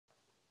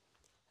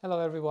Hello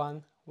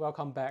everyone,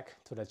 welcome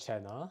back to the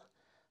channel.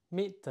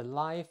 Meet the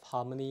LAiV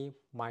Harmony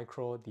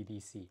Micro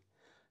DDC,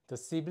 the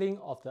sibling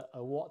of the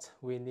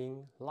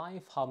award-winning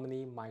LAiV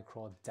Harmony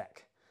Micro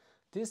DAC.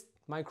 This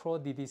Micro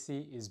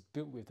DDC is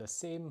built with the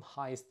same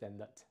high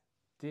standard.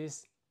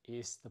 This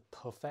is the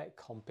perfect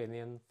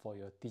companion for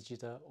your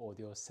digital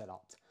audio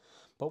setup.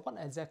 But what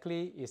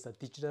exactly is a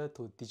digital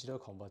to digital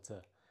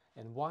converter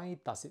and why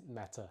does it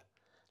matter?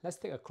 Let's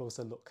take a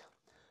closer look.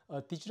 A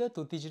digital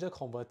to digital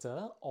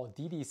converter, or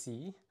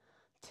DDC,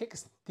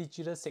 takes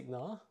digital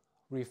signal,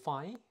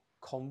 refine,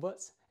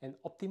 converts, and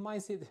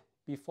optimize it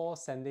before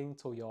sending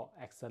to your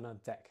external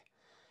DAC.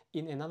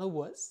 In other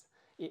words,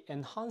 it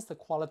enhances the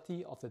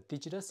quality of the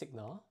digital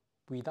signal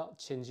without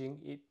changing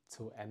it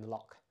to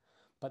analog.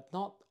 But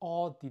not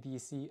all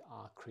DDC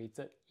are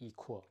created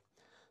equal.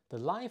 The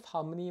LAiV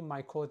Harmony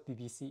Micro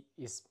DDC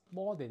is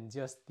more than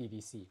just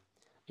DDC.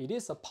 It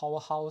is a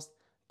powerhouse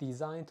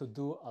designed to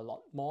do a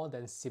lot more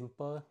than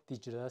simple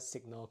digital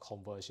signal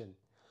conversion.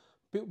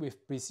 Built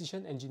with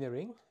precision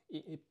engineering,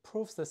 it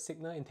improves the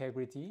signal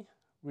integrity,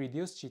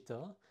 reduces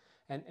jitter,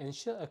 and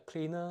ensures a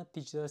cleaner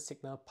digital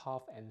signal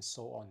path and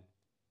so on.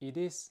 It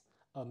is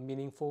a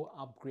meaningful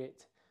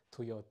upgrade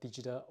to your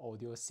digital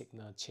audio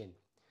signal chain.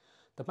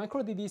 The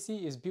Micro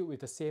DDC is built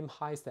with the same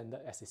high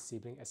standard as its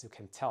sibling, as you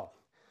can tell.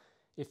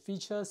 It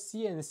features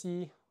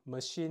CNC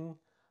machine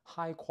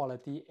high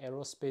quality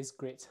aerospace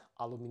grade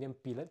aluminum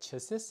billet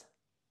chassis,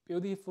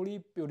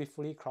 beautifully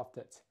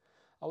crafted.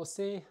 I would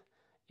say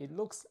it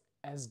looks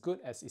as good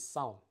as it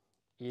sounds.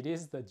 It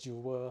is the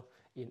jewel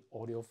in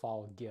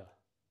audiophile gear.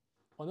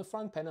 On the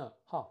front panel,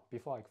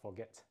 before I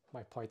forget,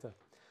 my pointer.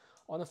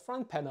 On the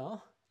front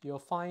panel, you'll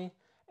find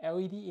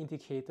LED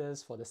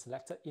indicators for the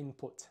selected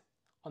input.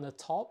 On the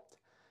top,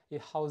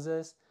 it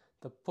houses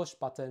the push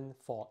button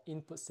for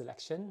input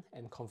selection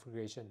and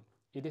configuration.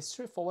 It is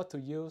straightforward to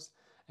use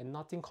and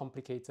nothing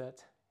complicated.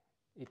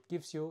 It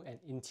gives you an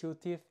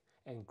intuitive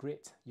and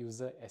great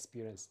user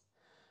experience.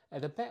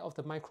 At the back of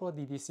the Micro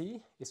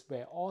DDC is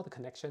where all the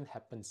connection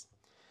happens.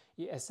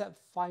 It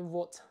accepts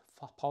 5-volt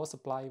power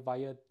supply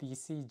via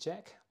DC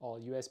jack or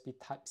USB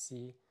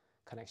Type-C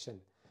connection.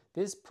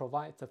 This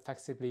provides the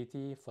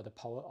flexibility for the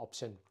power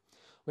option.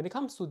 When it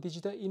comes to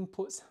digital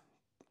inputs,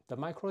 the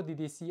Micro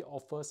DDC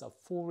offers a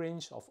full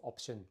range of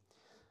options,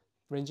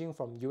 ranging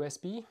from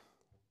USB,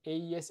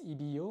 AES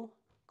EBU,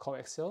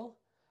 coaxial,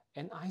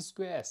 and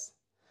I2S.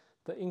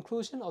 The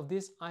inclusion of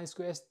this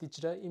I2S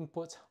digital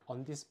input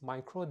on this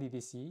Micro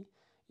DDC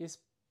is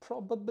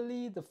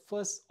probably the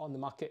first on the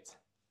market,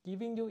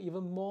 giving you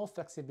even more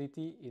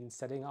flexibility in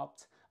setting up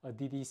a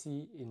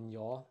DDC in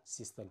your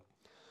system.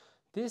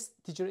 These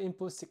digital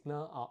input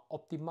signals are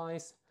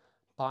optimized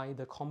by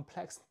the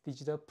complex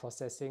digital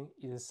processing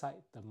inside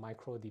the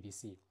Micro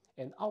DDC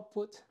and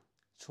output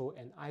through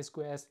an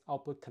I2S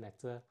output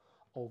connector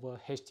over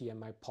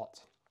HDMI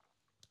port.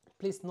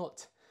 Please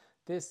note,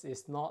 this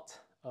is not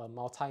a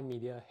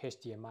multimedia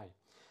HDMI.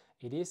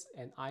 It is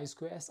an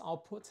I2S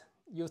output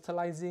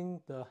utilizing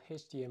the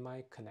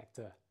HDMI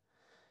connector.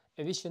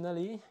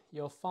 Additionally,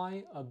 you'll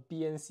find a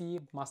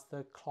BNC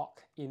master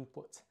clock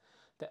input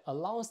that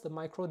allows the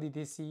Micro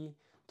DDC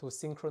to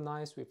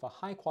synchronize with a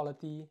high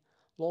quality,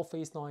 low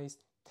phase noise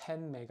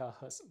 10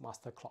 MHz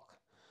master clock.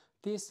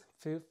 This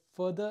will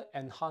further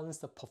enhance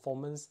the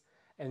performance,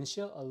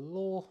 ensure a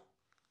low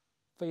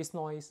phase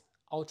noise,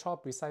 ultra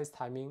precise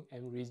timing,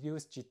 and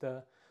reduce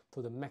jitter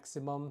to the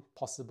maximum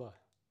possible.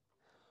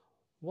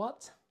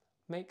 What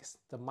makes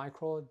the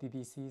Micro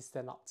DDC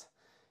stand out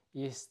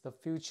is the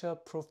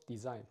future-proof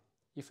design.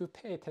 If you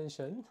pay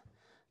attention,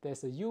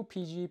 there's a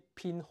UPG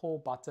pinhole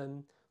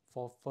button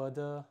for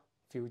further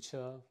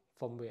future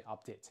firmware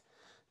update.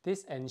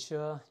 This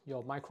ensures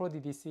your Micro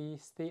DDC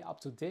stay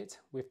up to date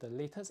with the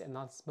latest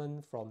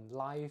announcement from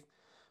LAiV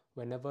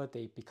whenever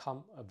they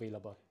become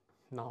available.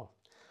 Now,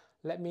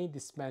 let me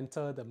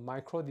dismantle the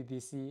Micro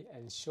DDC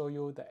and show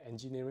you the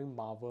engineering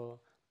marvel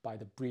by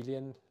the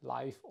brilliant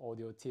LAiV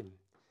audio team.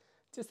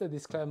 Just a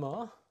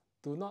disclaimer,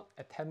 do not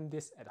attempt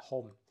this at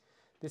home.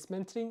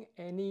 Dismantling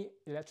any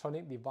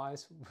electronic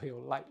device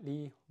will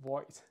likely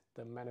void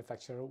the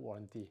manufacturer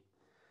warranty.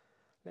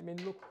 Let me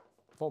look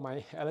for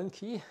my Allen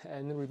key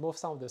and remove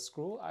some of the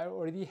screw. I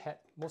already had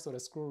most of the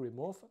screw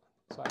removed,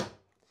 so I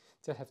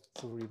just have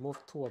to remove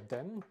 2 of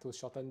them to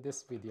shorten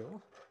this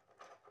video.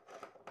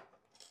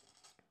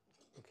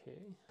 Okay.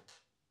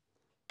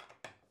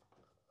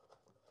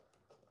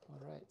 All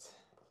right.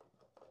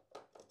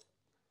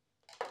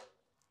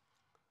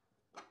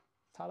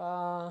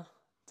 Ta-da!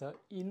 The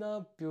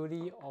inner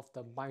beauty of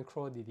the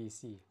Micro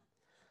DDC.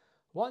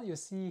 What you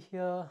see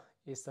here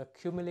is the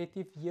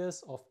cumulative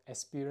years of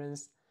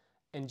experience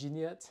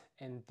engineered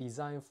and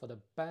designed for the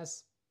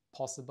best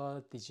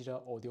possible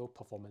digital audio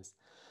performance.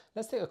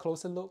 Let's take a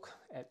closer look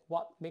at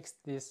what makes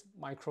this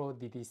Micro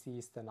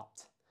DDC stand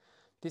out.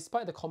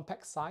 Despite the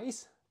compact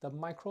size, the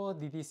Micro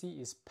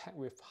DDC is packed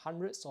with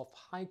hundreds of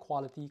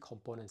high-quality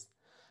components.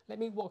 Let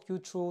me walk you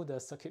through the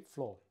circuit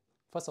flow.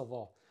 First of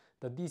all,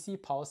 the DC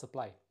power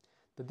supply.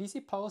 The The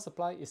DC power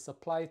supply is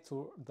supplied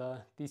to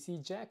the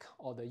DC jack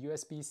or the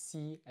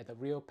USB-C at the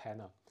rear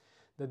panel.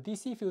 The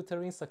DC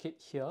filtering circuit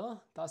here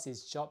does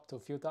its job to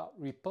filter out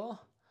ripple,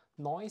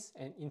 noise,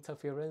 and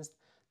interference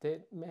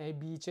that may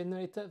be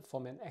generated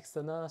from an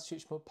external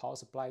switch mode power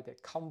supply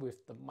that comes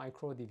with the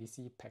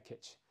µDDC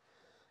package.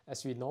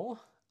 As we know,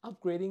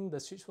 upgrading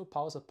the switch mode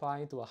power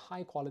supply to a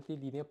high-quality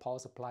linear power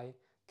supply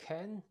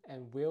can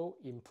and will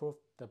improve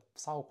the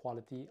sound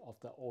quality of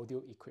the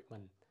audio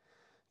equipment.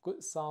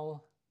 Good sound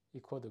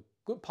equal to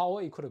good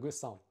power equal to good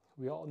sound.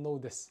 We all know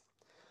this.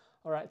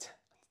 Alright,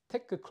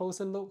 take a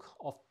closer look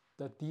of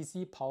the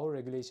DC power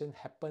regulation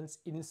happens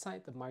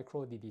inside the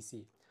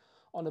µDDC.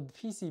 On the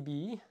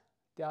PCB,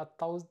 there are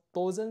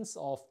dozens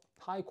of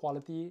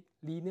high-quality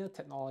linear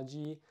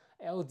technology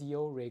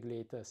LDO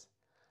regulators.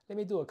 Let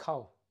me do a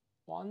count.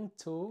 1,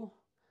 2,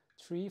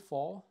 3,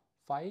 4,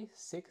 5,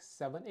 6,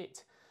 7,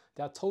 8.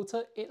 There are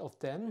total 8 of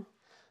them.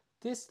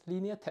 This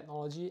linear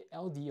technology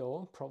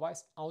LDO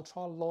provides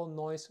ultra-low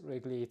noise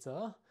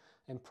regulator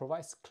and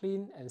provides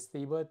clean and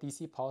stable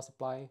DC power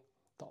supply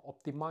to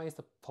optimize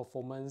the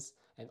performance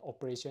and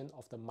operation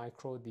of the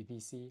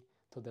µDDC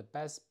to the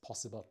best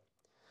possible.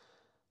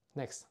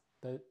 Next,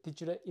 the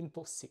digital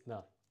input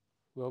signal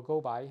will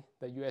go by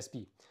the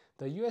USB.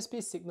 The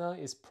USB signal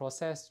is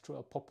processed through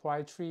a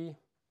proprietary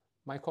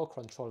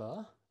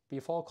microcontroller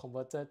before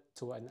converted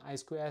to an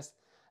I2S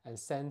and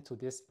sent to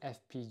this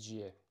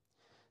FPGA.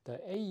 The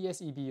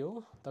AES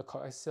EBU, the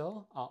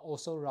coaxial, are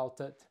also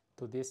routed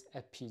to this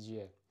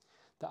FPGA.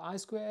 The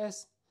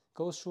I2S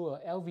goes through a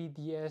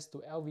LVDS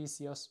to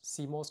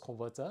LVCMOS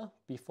converter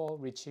before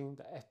reaching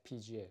the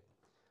FPGA.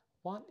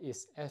 What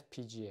is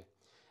FPGA?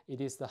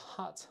 It is the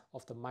heart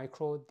of the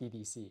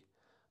µDDC,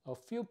 a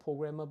field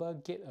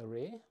programmable gate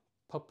array,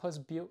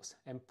 purpose-built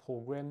and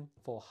programmed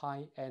for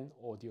high-end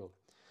audio.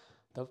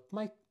 The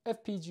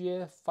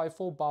FPGA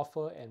FIFO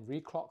buffer and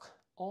reclock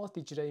all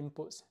digital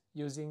inputs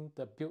using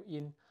the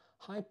built-in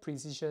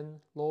high-precision,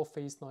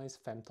 low-phase noise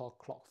femto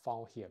clock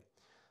found here.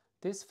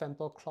 These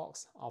femto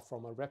clocks are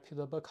from a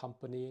reputable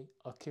company,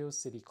 Acute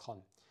Silicon.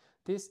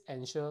 This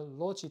ensures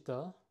low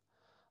jitter,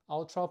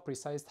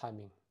 ultra-precise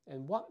timing.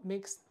 And what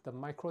makes the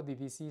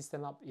µDDC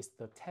stand up is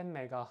the 10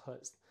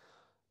 MHz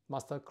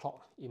master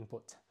clock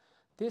input.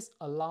 This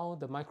allows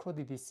the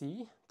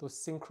µDDC to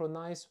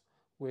synchronize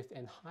with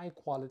a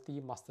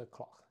high-quality master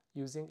clock.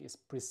 Using its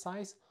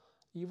precise,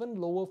 even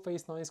lower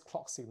phase noise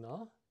clock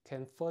signal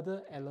can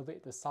further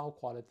elevate the sound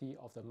quality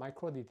of the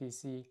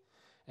µDDC,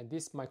 and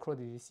this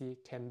µDDC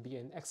can be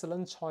an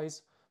excellent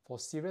choice for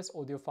serious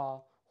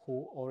audiophile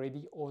who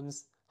already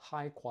owns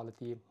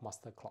high-quality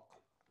master clock.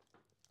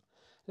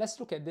 Let's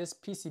look at this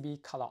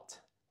PCB cutout.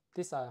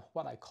 These are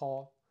what I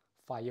call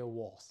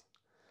firewalls.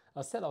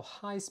 A set of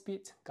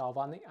high-speed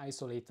galvanic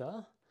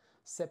isolator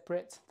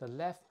separate the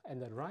left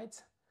and the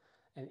right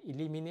and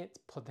eliminate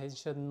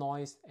potential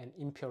noise and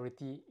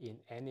impurity in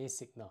any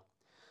signal.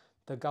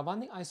 The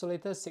galvanic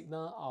isolator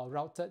signal are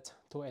routed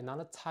to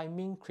another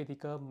timing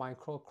critical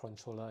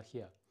microcontroller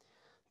here,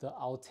 the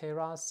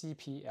Altera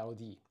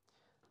CPLD.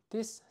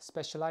 These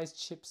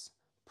specialized chips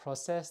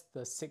process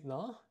the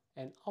signal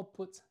and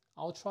output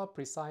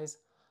ultra-precise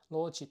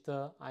low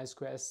jitter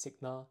I2S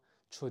signal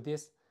through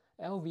this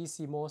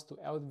LVCMOS to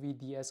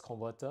LVDS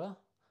converter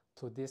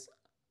to this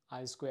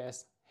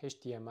I2S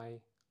HDMI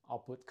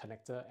output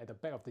connector at the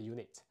back of the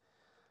unit.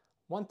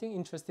 One thing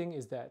interesting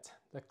is that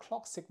the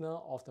clock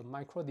signal of the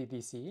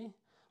µDDC,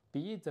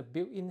 be it the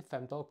built-in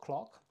femto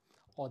clock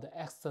or the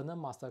external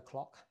master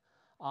clock,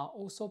 are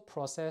also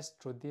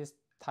processed through this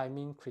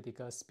timing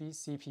critical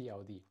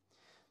CPLD.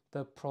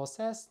 The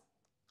processed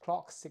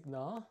clock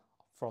signal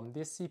from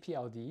this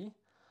CPLD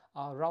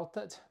are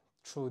routed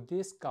through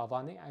this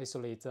galvanic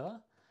isolator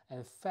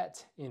and fed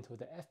into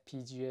the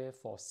FPGA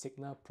for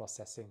signal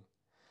processing.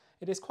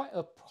 It is quite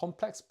a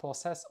complex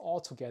process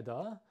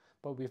altogether,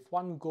 but with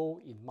one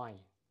goal in mind: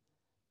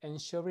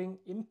 ensuring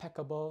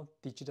impeccable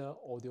digital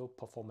audio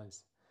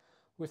performance.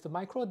 With the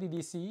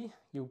µDDC,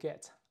 you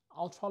get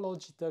ultra-low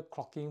jitter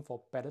clocking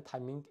for better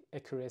timing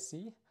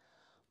accuracy,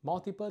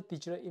 multiple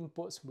digital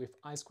inputs with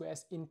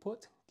I2S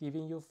input,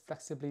 giving you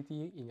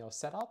flexibility in your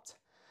setup,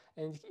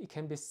 and it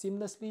can be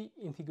seamlessly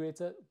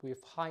integrated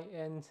with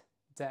high-end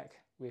DAC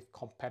with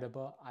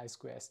compatible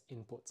I2S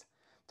input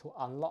to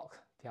unlock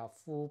their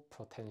full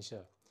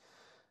potential.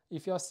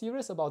 If you are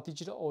serious about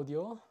digital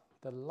audio,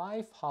 the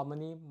LAiV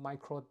Harmony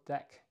Micro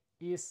DAC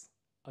is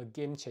a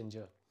game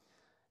changer.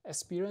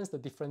 Experience the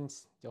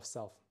difference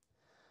yourself.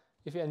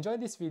 If you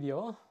enjoyed this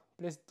video,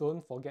 please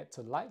don't forget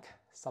to like,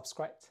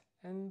 subscribe,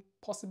 and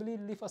possibly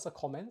leave us a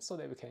comment so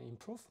that we can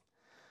improve.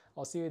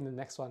 I'll see you in the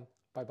next one.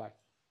 Bye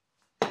bye.